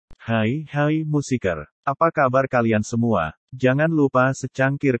Hai musiker. Apa kabar kalian semua? Jangan lupa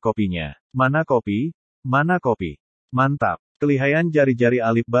secangkir kopinya. Mana kopi? Mana kopi? Mantap. Kelihayan jari-jari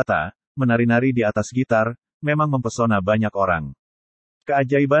Alip Bata, menari-nari di atas gitar, memang mempesona banyak orang.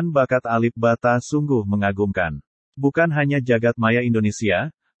 Keajaiban bakat Alip Bata sungguh mengagumkan. Bukan hanya jagat maya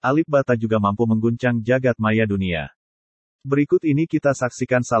Indonesia, Alip Bata juga mampu mengguncang jagat maya dunia. Berikut ini kita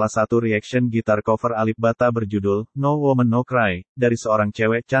saksikan salah satu reaction gitar cover Alip Bata berjudul No Woman No Cry, dari seorang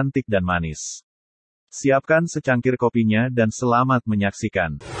cewek cantik dan manis. Siapkan secangkir kopinya dan selamat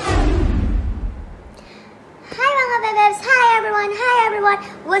menyaksikan. Hi mga bebebs! Hi everyone!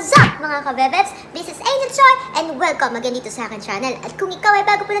 What's up mga kabebebs? This is Angel Choi and welcome again dito sa akin channel. At kung ikaw ay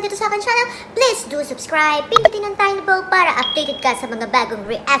bago po na dito sa akin channel, please do subscribe. Pindutin ang tiny bell para updated ka sa mga bagong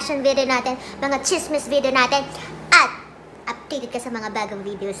reaction video natin, mga chismis video natin, at updated ka sa mga bagong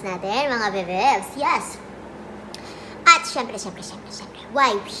videos natin, mga bebebs. Yes! At syempre,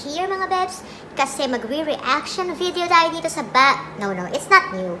 why here mga bebs? Kasi mag-reaction video tayo dito sa No, it's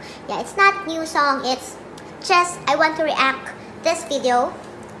not new. Yeah, it's not new song. It's just, I want to react this video.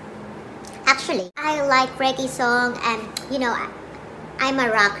 Actually, I like reggae song and, you know, I'm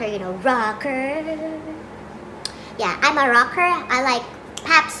a rocker, rocker. Yeah, I'm a rocker. I like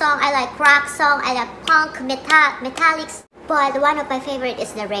pop song, I like rock song, I like punk, metallics. But one of my favorite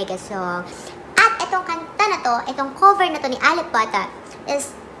is the reggae song. At itong kanta na to, itong cover na to ni Alip Bata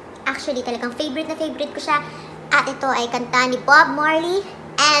is actually talagang favorite na favorite ko siya. At ito ay kanta ni Bob Marley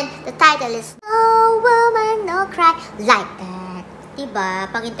and the title is No Woman No Cry Like That. Diba?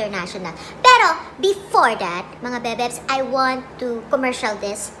 Pang international. Pero before that, mga bebebs, I want to commercial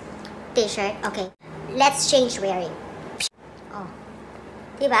this t-shirt. Okay, let's change wearing. Oh.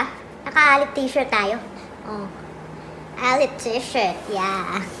 Diba? Naka-Alip t-shirt tayo. Oh. Alip t-shirt,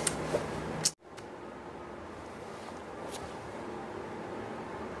 yeah.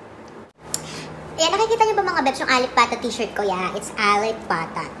 Ayan, nakikita niyo ba mga bebs yung Alip Bata t-shirt ko? Yeah, it's Alip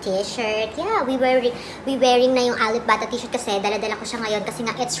Bata t-shirt. Yeah, we wearing na yung Alip Bata t-shirt kasi dala-dala ko siya ngayon kasi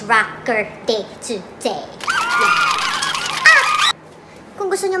nga it's rocker day today. Yeah.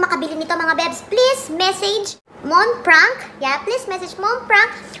 Kung gusto niyo makabili nito mga bebs, please message Mom Prank. Yeah, please message Mom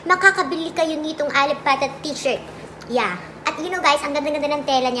Prank. Makakabili kayo nitong Alip Bata t-shirt. Yeah. At you know guys, ang ganda-ganda ng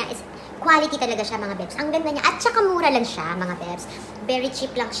tela niya is quality talaga siya mga bebs. Ang ganda niya. At saka mura lang siya mga bebs. Very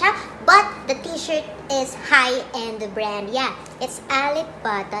cheap lang siya. But the t-shirt is high-end brand. Yeah. It's Alip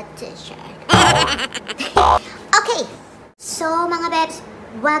Bata t-shirt. Okay. So mga bebs,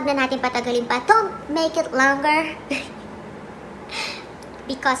 wag na natin patagalin pa. Don't make it longer.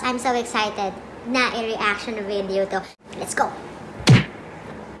 Because I'm so excited na i-reaction video to. Let's go.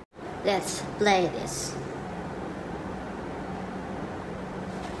 Let's play this.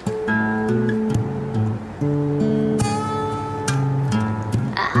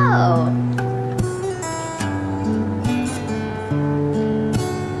 Oh.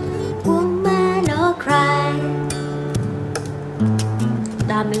 Woman no cry.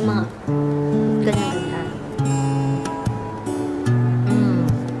 Daming mga ganyan.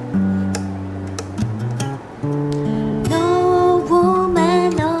 No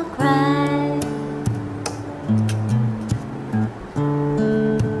woman no cry.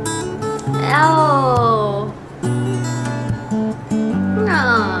 Oh.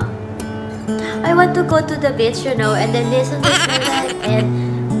 I want to go to the beach, and then listen to music and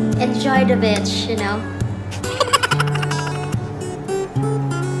enjoy the beach,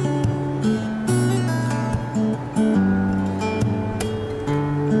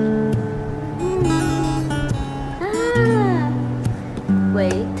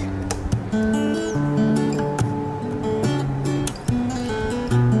 Wait.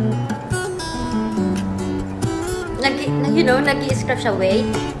 Nag-i-scrap siya. Wait.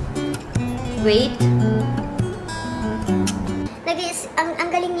 Ang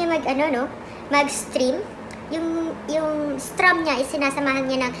galing niya mag-stream. Yung strum niya is sinasamahan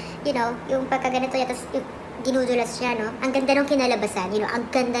niya ng, yung pagkaganito niya, tapos ginudulas siya, Ang ganda ng kinalabasan, ang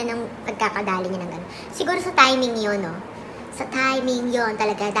ganda ng pagkakadali niya ng gano'n. Siguro sa timing yun, Sa timing yun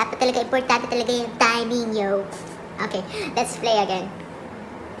talaga. Dapat talaga, importante talaga yung timing, yo. Okay, let's play again.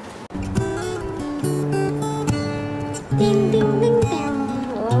 Ding, ding, ding, ding.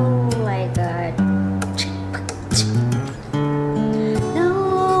 Oh my God.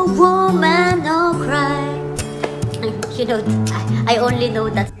 No woman, no cry. I only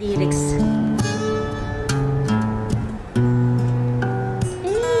know that lyrics.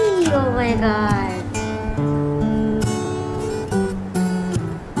 Hey, oh my God.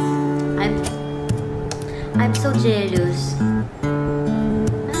 I'm so jealous.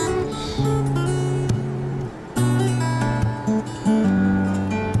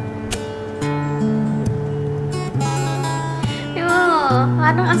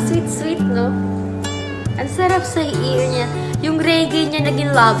 Parang ang sweet-sweet, no? Ang sarap sa ear niya. Yung reggae niya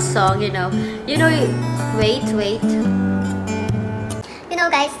naging love song, you know. You know, wait. You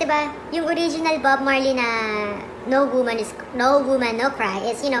know guys, diba, yung original Bob Marley na No Woman, No Cry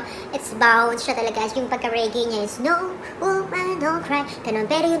is, you know, it's bounce siya talaga. Yung pagka-reggae niya is No Woman, No Cry.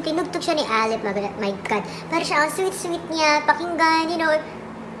 Ganun. Pero yung tinugtog siya ni Alip, my God, parang siya ang sweet-sweet niya, pakinggan, you know,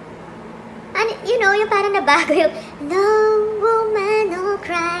 yung parang nabago yung No Woman, No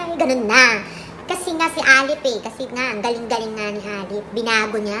Cry. Ganun na. Kasi nga si Alip kasi nga, ang galing-galing nga ni Alip.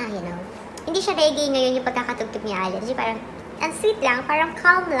 Binago niya, you know. Hindi siya reggae ngayon yung pagkakatugtog ni Alip. Kasi parang, ang sweet lang, parang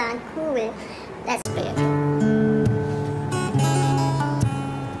calm lang, cool. Let's play it.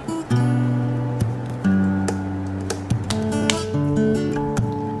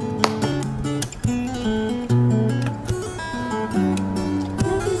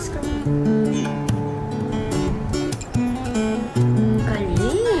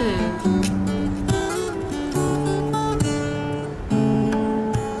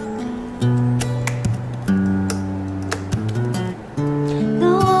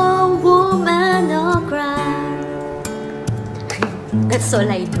 That's all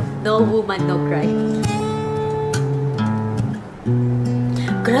I know. No woman, no cry.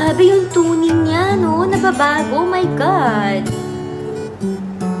 Grabe yung tuning niya, no? Nababago. Oh my God.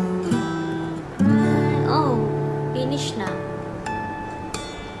 Oh, finish na.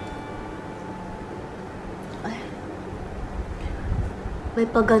 Ay. May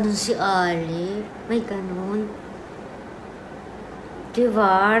pa ganun si Ali. May ganun.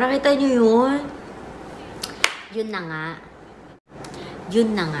 Diba? Nakita niyo yun? Yun na nga.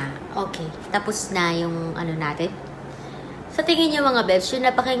 Yun na nga. Okay. Tapos na yung ano natin. Sa tingin niyo mga bebs, yung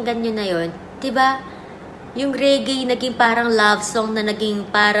napakinggan nyo na yun, diba? Yung reggae naging parang love song na naging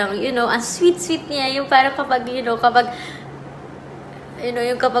parang, you know, ang sweet-sweet niya. Yung parang kapag, you know,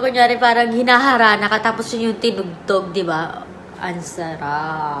 yung kapag kunyari parang hinaharana ka, tapos yun yung tinugtog, diba? Ang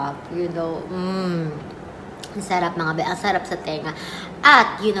sarap. You know, ang sarap mga bebs. Ang sarap sa tenga.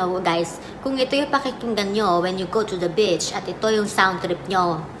 At, you know, guys, kung ito yung pakikinggan nyo when you go to the beach, at ito yung sound trip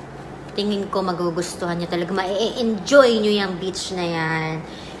nyo, tingin ko magugustuhan nyo talaga. Ma-enjoy nyo yung beach na yan.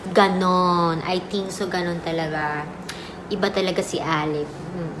 Ganon. I think so, ganon talaga. Iba talaga si Alip.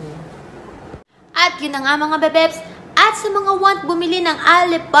 At yun na nga mga bebebs. At sa mga want bumili ng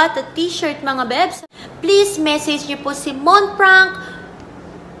Alip Bata t-shirt mga bebs, please message nyo po si Monprank.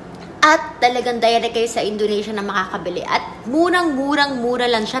 At talagang direct kayo sa Indonesia na makakabili. At murang-mura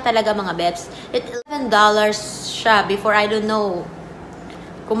lang siya talaga mga bebs. It's $11 siya before, I don't know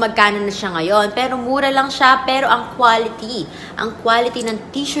kung magkano na siya ngayon. Pero mura lang siya. Pero ang quality ng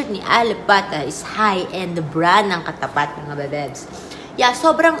t-shirt ni Alip Bata is high-end brand ng katapat mga bebebs. Yeah,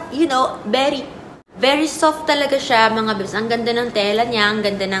 sobrang, you know, very soft talaga siya mga bebs. Ang ganda ng tela niya, ang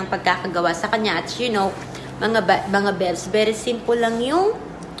ganda ng pagkakagawa sa kanya. At you know, mga bebs, very simple lang yung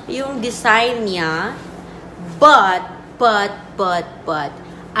design niya. But,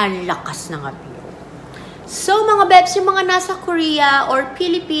 ang lakas ng appeal. So, mga bebs, yung mga nasa Korea or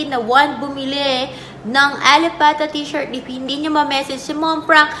Philippines na want bumili ng Alip Bata t-shirt, if hindi nyo ma-message si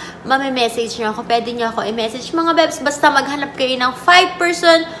Monprank, ma-message nyo ako. Pwede nyo ako i-message mga bebs. Basta maghanap kayo ng 5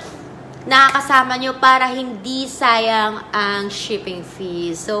 person na kasama nyo para hindi sayang ang shipping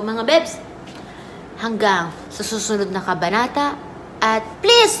fees. So, mga bebs, hanggang sa susunod na kabanata. At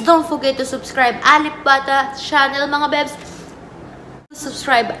please don't forget to subscribe Alip Bata channel mga bebs.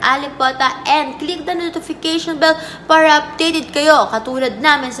 Subscribe Alip Bata and click the notification bell para updated kayo katulad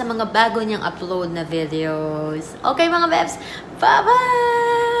namin sa mga bago niyang upload na videos. Okay mga bebs,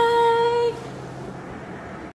 bye-bye!